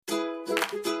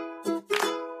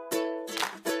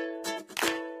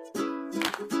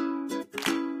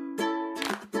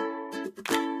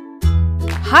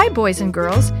Hi, boys and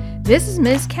girls. This is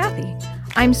Ms. Kathy.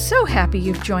 I'm so happy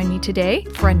you've joined me today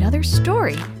for another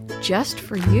story just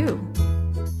for you.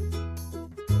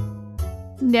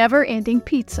 Never-ending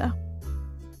pizza.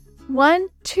 1,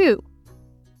 2.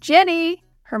 Jenny,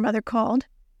 her mother called.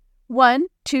 1,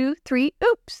 2, 3,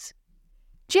 oops.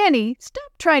 Jenny,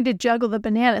 stop trying to juggle the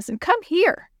bananas and come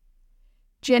here.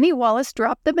 Jenny Wallace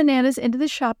dropped the bananas into the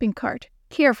shopping cart,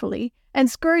 carefully, and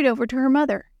scurried over to her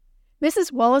mother.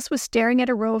 Mrs. Wallace was staring at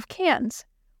a row of cans.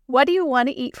 What do you want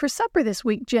to eat for supper this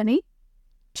week, Jenny?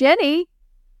 Jenny!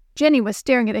 Jenny was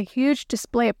staring at a huge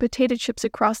display of potato chips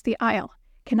across the aisle.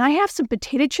 Can I have some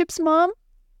potato chips, Mom?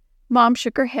 Mom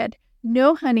shook her head.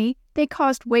 No, honey, they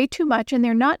cost way too much and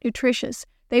they're not nutritious.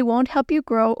 They won't help you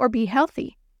grow or be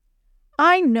healthy.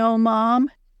 I know, Mom.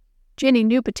 Jenny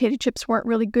knew potato chips weren't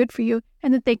really good for you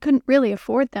and that they couldn't really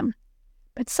afford them.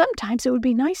 But sometimes it would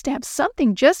be nice to have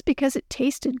something just because it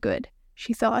tasted good,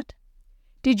 she thought.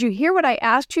 Did you hear what I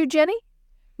asked you, Jenny?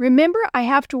 Remember, I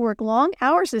have to work long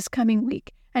hours this coming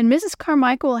week, and Mrs.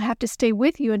 Carmichael will have to stay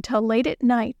with you until late at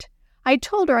night. I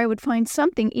told her I would find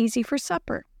something easy for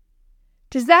supper.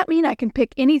 Does that mean I can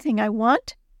pick anything I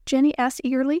want? Jenny asked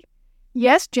eagerly.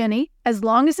 Yes, Jenny, as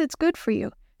long as it's good for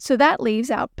you. So that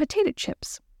leaves out potato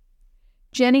chips.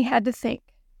 Jenny had to think.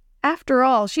 After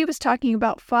all, she was talking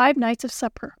about 5 nights of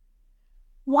supper.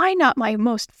 Why not my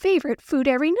most favorite food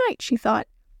every night, she thought.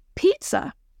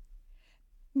 Pizza.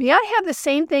 May I have the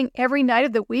same thing every night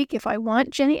of the week if I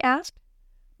want, Jenny asked.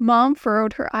 Mom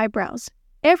furrowed her eyebrows.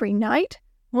 Every night?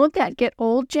 Won't that get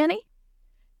old, Jenny?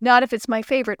 Not if it's my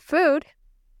favorite food.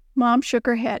 Mom shook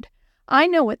her head. I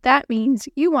know what that means.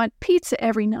 You want pizza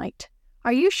every night.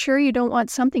 Are you sure you don't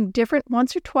want something different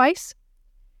once or twice?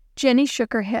 Jenny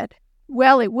shook her head.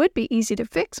 Well, it would be easy to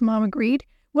fix, Mom agreed.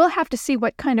 We'll have to see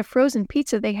what kind of frozen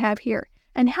pizza they have here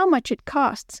and how much it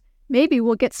costs. Maybe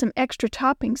we'll get some extra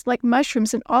toppings like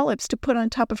mushrooms and olives to put on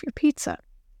top of your pizza.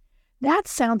 That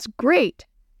sounds great.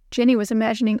 Jenny was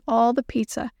imagining all the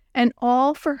pizza, and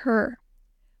all for her.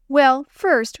 Well,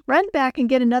 first, run back and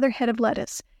get another head of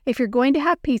lettuce. If you're going to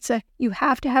have pizza, you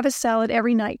have to have a salad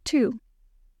every night, too.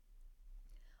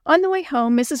 On the way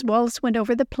home, Mrs. Wallace went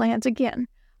over the plans again.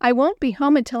 I won't be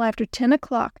home until after 10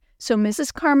 o'clock, so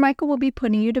Mrs. Carmichael will be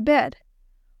putting you to bed.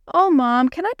 Oh, Mom,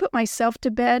 can I put myself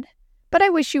to bed? But I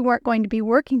wish you weren't going to be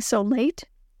working so late.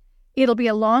 It'll be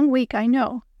a long week, I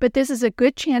know, but this is a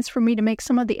good chance for me to make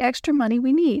some of the extra money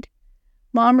we need.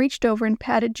 Mom reached over and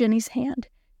patted Jenny's hand.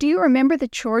 Do you remember the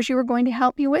chores you were going to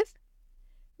help me with?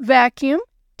 Vacuum,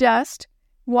 dust,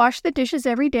 wash the dishes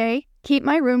every day, keep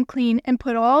my room clean, and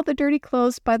put all the dirty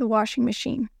clothes by the washing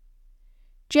machine.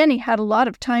 Jenny had a lot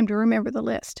of time to remember the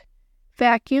list.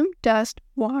 Vacuum, dust,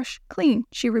 wash, clean,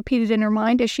 she repeated in her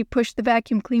mind as she pushed the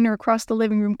vacuum cleaner across the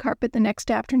living room carpet the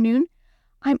next afternoon.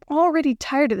 I'm already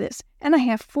tired of this, and I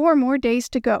have 4 more days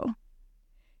to go.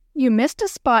 You missed a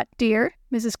spot, dear,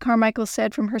 Mrs. Carmichael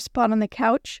said from her spot on the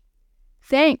couch.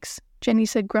 Thanks, Jenny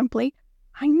said grumpily.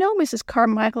 I know Mrs.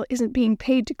 Carmichael isn't being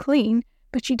paid to clean,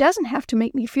 but she doesn't have to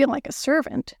make me feel like a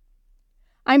servant.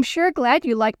 I'm sure glad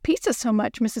you like pizza so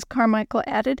much, Mrs. Carmichael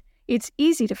added. It's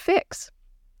easy to fix.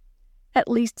 At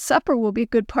least supper will be a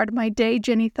good part of my day,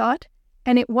 Jenny thought.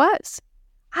 And it was.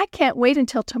 I can't wait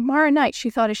until tomorrow night,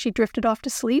 she thought as she drifted off to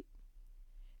sleep.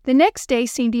 The next day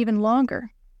seemed even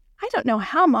longer. I don't know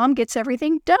how Mom gets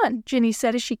everything done, Jenny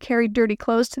said as she carried dirty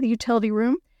clothes to the utility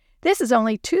room. This is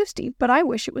only Tuesday, but I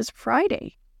wish it was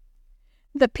Friday.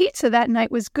 The pizza that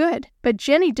night was good, but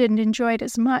Jenny didn't enjoy it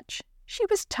as much. She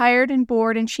was tired and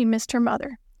bored, and she missed her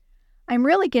mother. I'm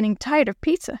really getting tired of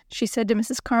pizza, she said to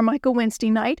Mrs. Carmichael Wednesday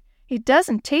night. It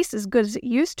doesn't taste as good as it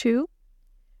used to.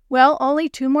 Well, only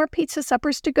 2 more pizza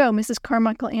suppers to go, Mrs.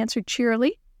 Carmichael answered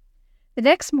cheerily. The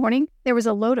next morning, there was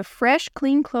a load of fresh,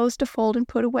 clean clothes to fold and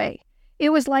put away.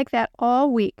 It was like that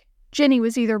all week. Jenny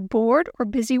was either bored or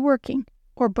busy working,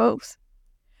 or both.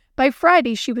 By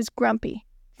Friday, she was grumpy.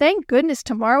 Thank goodness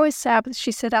tomorrow is Sabbath,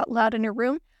 she said out loud in her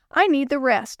room. I need the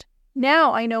rest.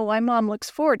 Now I know why Mom looks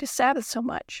forward to Sabbath so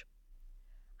much.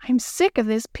 I'm sick of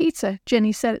this pizza,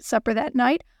 Jenny said at supper that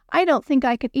night. I don't think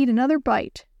I could eat another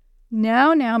bite.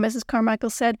 Now, Mrs. Carmichael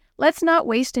said, let's not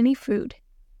waste any food.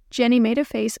 Jenny made a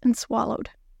face and swallowed.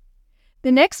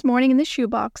 The next morning in the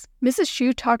shoebox, Mrs.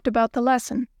 Shue talked about the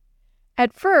lesson.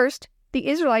 At first, the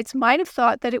Israelites might have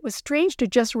thought that it was strange to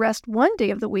just rest one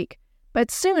day of the week,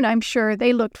 but soon I'm sure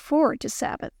they looked forward to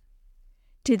Sabbath.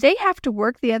 Did they have to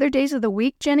work the other days of the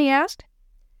week, Jenny asked.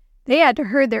 They had to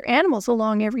herd their animals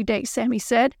along every day, Sammy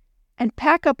said, and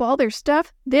pack up all their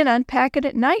stuff, then unpack it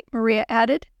at night, Maria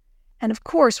added. And of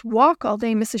course walk all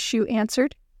day, Mrs. Shue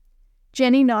answered.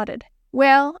 Jenny nodded.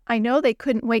 Well, I know they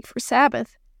couldn't wait for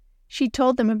Sabbath. She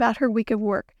told them about her week of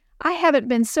work. I haven't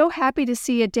been so happy to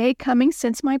see a day coming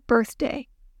since my birthday.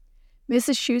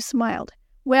 Mrs. Shue smiled.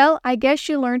 Well, I guess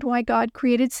you learned why God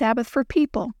created Sabbath for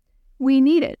people. We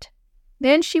need it.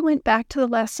 Then she went back to the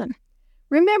lesson.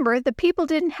 Remember, the people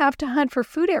didn't have to hunt for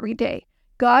food every day.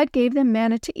 God gave them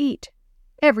manna to eat.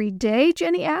 Every day?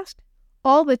 Jenny asked.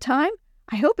 All the time?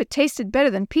 I hope it tasted better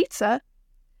than pizza.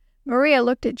 Maria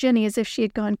looked at Jenny as if she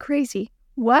had gone crazy.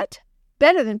 What?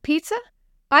 Better than pizza?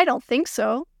 I don't think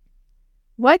so.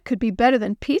 What could be better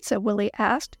than pizza? Willie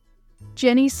asked.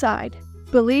 Jenny sighed.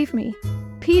 Believe me,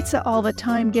 pizza all the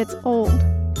time gets old.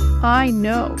 I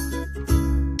know.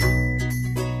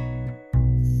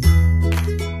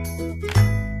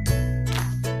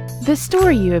 The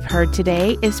story you have heard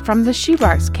today is from the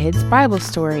Shoebox Kids Bible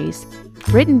Stories,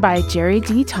 written by Jerry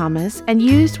D. Thomas and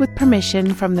used with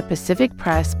permission from the Pacific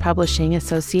Press Publishing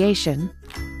Association.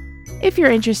 If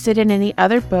you're interested in any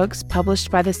other books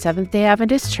published by the Seventh-day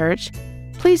Adventist Church,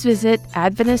 please visit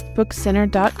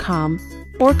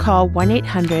AdventistBookCenter.com or call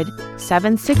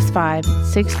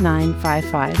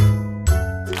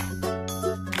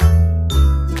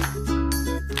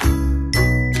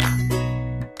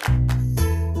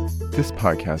This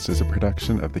podcast is a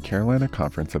production of the Carolina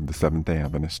Conference of the Seventh-day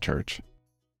Adventist Church.